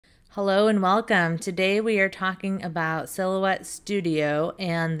Hello and welcome. Today we are talking about Silhouette Studio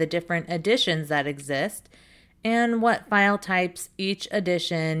and the different editions that exist and what file types each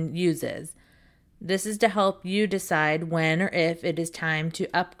edition uses. This is to help you decide when or if it is time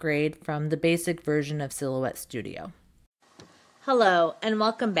to upgrade from the basic version of Silhouette Studio. Hello and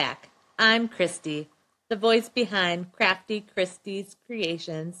welcome back. I'm Christy, the voice behind Crafty Christy's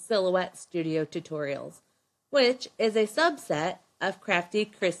Creations Silhouette Studio Tutorials, which is a subset of Crafty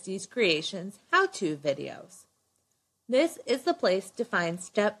Christy's Creations how-to videos. This is the place to find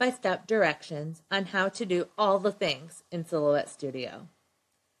step-by-step directions on how to do all the things in Silhouette Studio.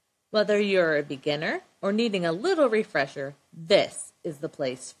 Whether you're a beginner or needing a little refresher, this is the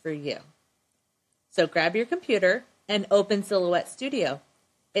place for you. So grab your computer and open Silhouette Studio.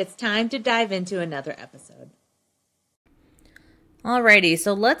 It's time to dive into another episode. Alrighty,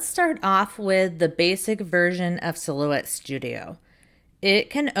 so let's start off with the basic version of Silhouette Studio.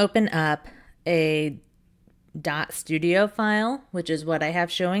 It can open up a .studio file, which is what I have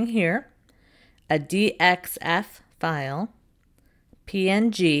showing here, a DXF file,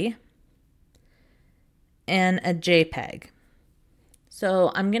 PNG, and a JPEG.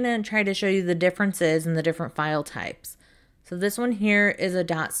 So I'm going to try to show you the differences in the different file types. So this one here is a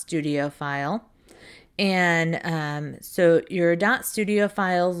 .studio file. And so your .studio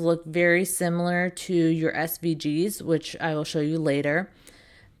files look very similar to your SVGs, which I will show you later.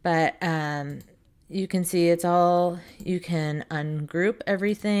 But you can see it's all, you can ungroup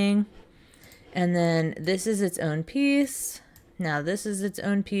everything. And then this is its own piece. Now this is its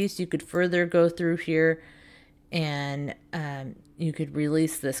own piece. You could further go through here and you could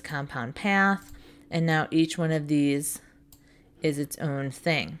release this compound path. And now each one of these is its own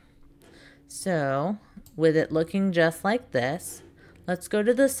thing. So with it looking just like this, let's go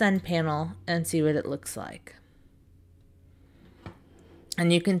to the Send panel and see what it looks like.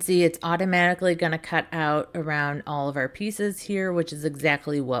 And you can see it's automatically going to cut out around all of our pieces here, which is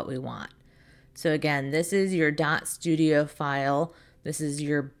exactly what we want. So again, this is your .studio file. This is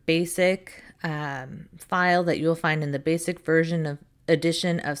your basic file that you'll find in the basic version of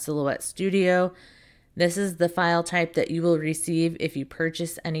edition of Silhouette Studio. This is the file type that you will receive if you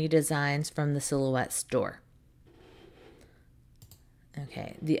purchase any designs from the Silhouette store.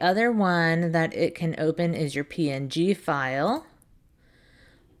 Okay, the other one that it can open is your PNG file,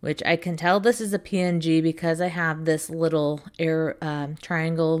 which I can tell this is a PNG because I have this little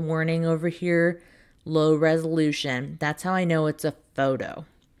triangle warning over here, low resolution. That's how I know it's a photo.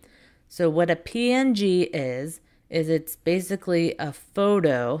 So what a PNG is it's basically a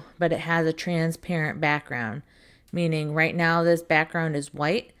photo, but it has a transparent background, meaning right now this background is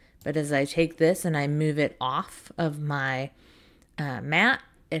white, but as I take this and I move it off of my mat,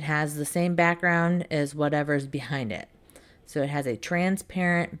 it has the same background as whatever's behind it. So it has a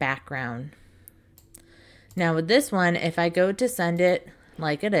transparent background. Now with this one, if I go to send it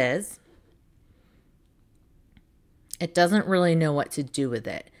like it is, it doesn't really know what to do with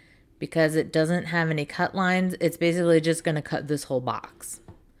it. Because it doesn't have any cut lines, it's basically just going to cut this whole box.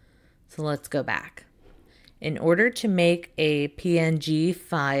 So let's go back. In order to make a PNG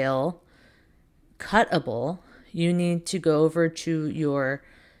file cuttable, you need to go over to your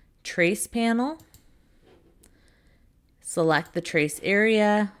trace panel, select the trace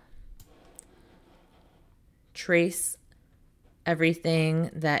area, trace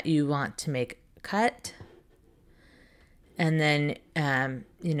everything that you want to make cut. And then,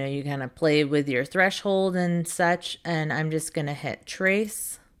 you kind of play with your threshold and such. And I'm just going to hit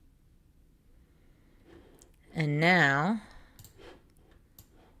trace. And now,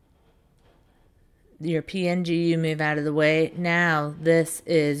 your PNG, you move out of the way. Now, this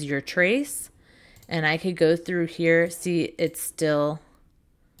is your trace. And I could go through here. See, it's still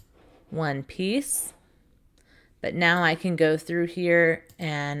one piece. But now I can go through here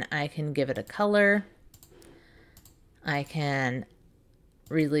and I can give it a color. I can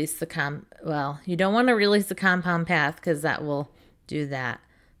release the well, you don't want to release the compound path because that will do that.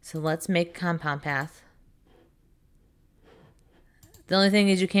 So let's make compound path. The only thing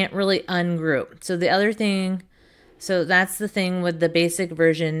is you can't really ungroup. So the other thing, so that's the thing with the basic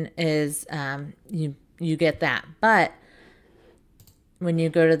version is you get that. But when you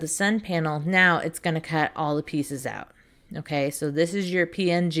go to the Send panel, now it's going to cut all the pieces out. Okay, so this is your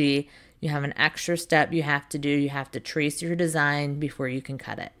PNG. You have an extra step you have to do. You have to trace your design before you can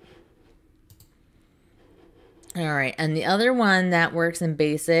cut it. All right, and the other one that works in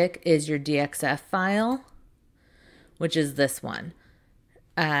basic is your DXF file, which is this one.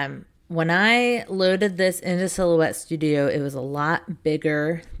 When I loaded this into Silhouette Studio, it was a lot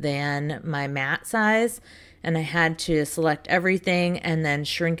bigger than my mat size. and I had to select everything and then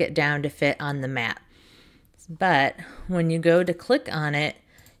shrink it down to fit on the mat. But when you go to click on it,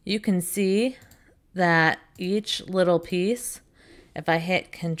 you can see that each little piece, if I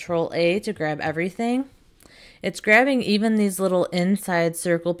hit Control A to grab everything, it's grabbing even these little inside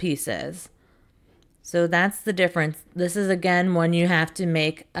circle pieces. So that's the difference. This is, again, one you have to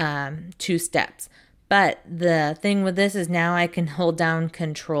make 2 steps. But the thing with this is now I can hold down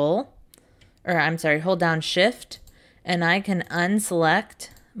hold down Shift, and I can unselect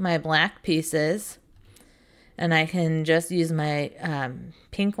my black pieces, and I can just use my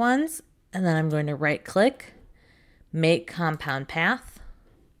pink ones, and then I'm going to right click, make compound path.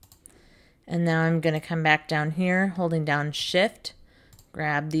 And now I'm going to come back down here, holding down Shift,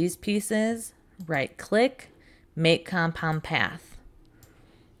 grab these pieces, right click, make compound path.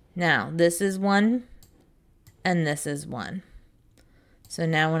 Now this is one and this is one. So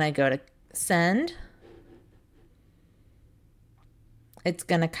now when I go to send, it's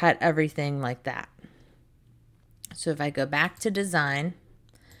going to cut everything like that. So if I go back to design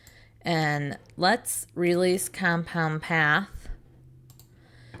and let's release compound path.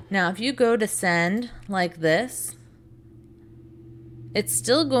 Now if you go to send like this, it's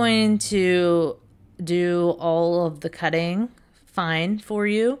still going to do all of the cutting fine for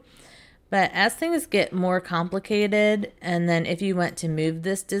you. But as things get more complicated, and then if you went to move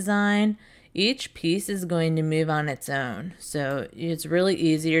this design, each piece is going to move on its own. So it's really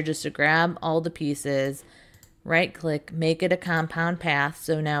easier just to grab all the pieces, right click, make it a compound path.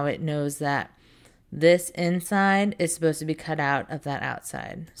 So now it knows that this inside is supposed to be cut out of that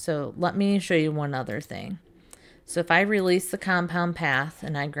outside. So let me show you one other thing. So if I release the compound path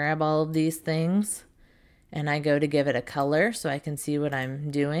and I grab all of these things and I go to give it a color so I can see what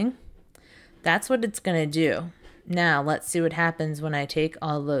I'm doing, that's what it's going to do. Now let's see what happens when I take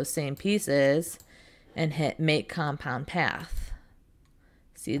all those same pieces and hit make compound path.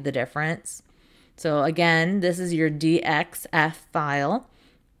 See the difference? So again, this is your DXF file.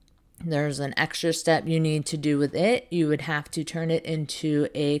 There's an extra step you need to do with it. You would have to turn it into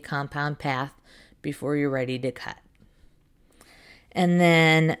a compound path before you're ready to cut. And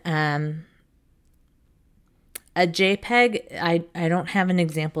then a JPEG, I don't have an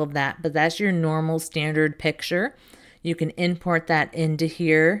example of that, but that's your normal standard picture. You can import that into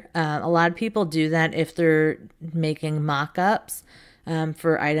here. A lot of people do that if they're making mock-ups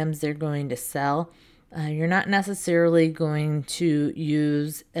for items they're going to sell. You're not necessarily going to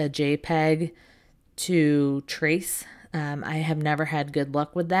use a JPEG to trace. I have never had good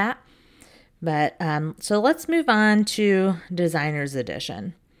luck with that. But so let's move on to Designer's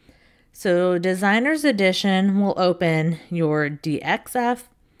Edition. So Designer's Edition will open your DXF,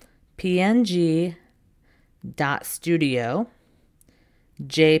 PNG, .studio,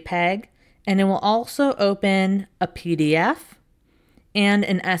 JPEG, and it will also open a PDF and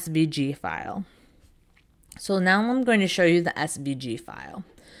an SVG file. So now I'm going to show you the SVG file.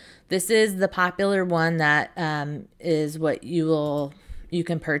 This is the popular one that is what you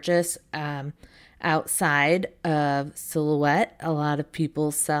can purchase outside of Silhouette. A lot of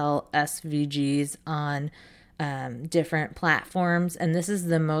people sell SVGs on different platforms, and this is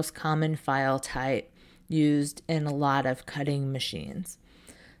the most common file type used in a lot of cutting machines.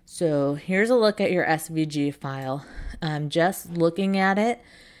 So here's a look at your SVG file. Just looking at it,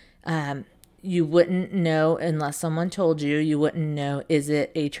 you wouldn't know unless someone told you. You wouldn't know, is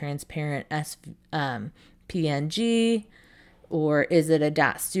it a transparent PNG or is it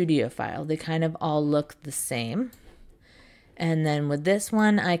a .studio file? They kind of all look the same. And then with this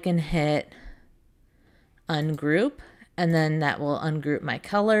one, I can hit ungroup, and then that will ungroup my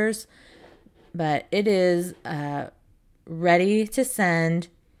colors. But it is ready to send,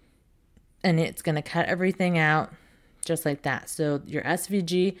 and it's going to cut everything out just like that. So your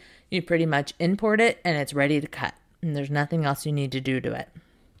SVG, you pretty much import it and it's ready to cut, and there's nothing else you need to do to it.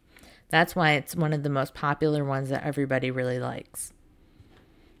 That's why it's one of the most popular ones that everybody really likes.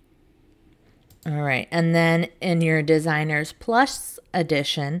 All right, and then in your Designers Plus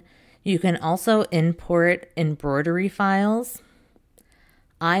edition, you can also import embroidery files.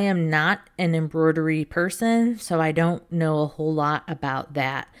 I am not an embroidery person, so I don't know a whole lot about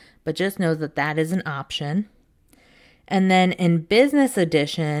that, but just know that that is an option. And then in Business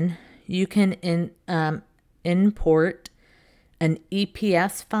Edition, you can import an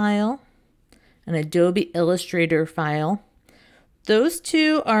EPS file, an Adobe Illustrator file. Those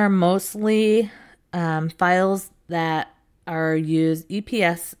two are mostly files that are used.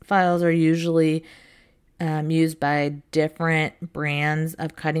 EPS files are usually used by different brands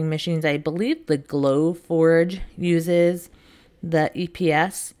of cutting machines. I believe the Glowforge uses the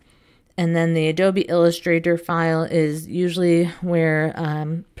EPS. And then the Adobe Illustrator file is usually where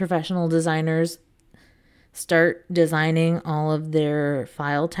professional designers start designing all of their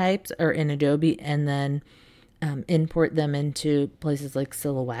file types are in Adobe, and then import them into places like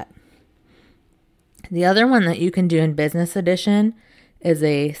Silhouette. The other one that you can do in Business Edition is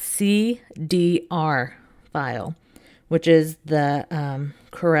a CDR file, which is the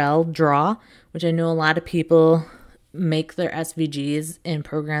Corel Draw, which I know a lot of people make their SVGs in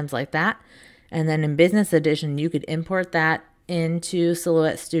programs like that. And then in Business Edition, you could import that into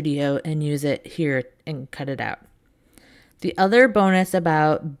Silhouette Studio and use it here and cut it out. The other bonus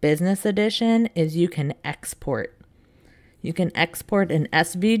about Business Edition is you can export. You can export an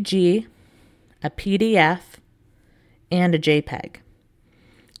SVG, a PDF, and a JPEG.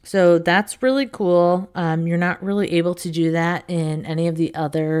 So that's really cool. You're not really able to do that in any of the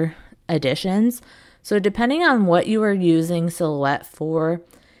other editions. So depending on what you are using Silhouette for,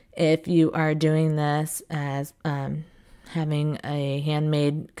 if you are doing this as having a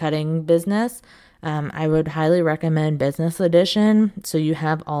handmade cutting business, I would highly recommend Business Edition. So you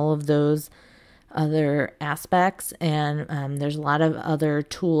have all of those other aspects, and there's a lot of other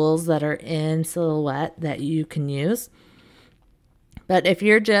tools that are in Silhouette that you can use. But if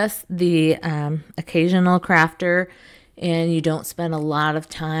you're just the occasional crafter and you don't spend a lot of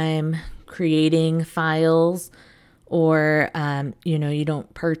time creating files, or you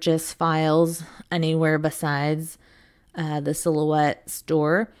don't purchase files anywhere besides the Silhouette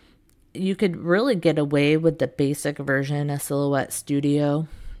store, you could really get away with the basic version of Silhouette Studio.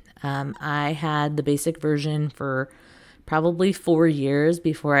 I had the basic version for probably 4 years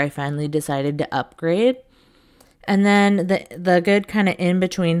before I finally decided to upgrade. And then the good kind of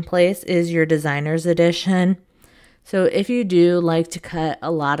in-between place is your Designer's Edition. So if you do like to cut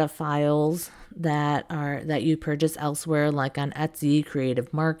a lot of files that you purchase elsewhere, like on Etsy,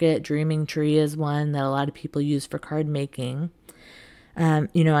 Creative Market, Dreaming Tree is one that a lot of people use for card making.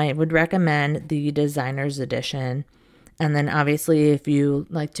 I would recommend the Designer's Edition. And then obviously if you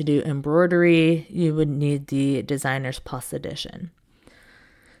like to do embroidery, you would need the Designer's Plus Edition.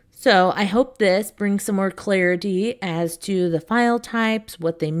 So I hope this brings some more clarity as to the file types,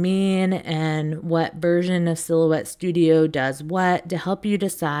 what they mean, and what version of Silhouette Studio does what to help you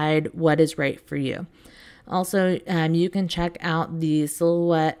decide what is right for you. Also, you can check out the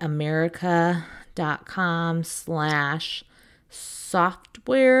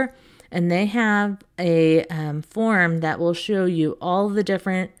silhouetteamerica.com/software, and they have a form that will show you all the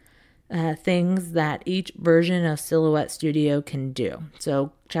different things that each version of Silhouette Studio can do.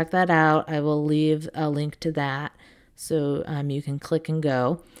 So check that out. I will leave a link to that so you can click and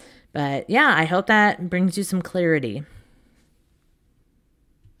go. But yeah, I hope that brings you some clarity.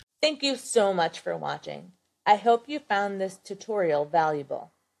 Thank you so much for watching. I hope you found this tutorial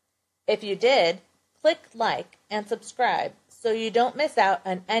valuable. If you did, click like and subscribe so you don't miss out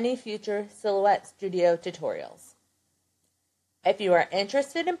on any future Silhouette Studio tutorials. If you are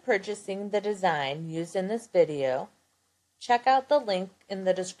interested in purchasing the design used in this video, check out the link in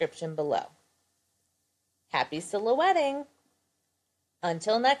the description below. Happy silhouetting!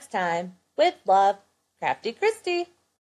 Until next time, with love, Crafty Christy.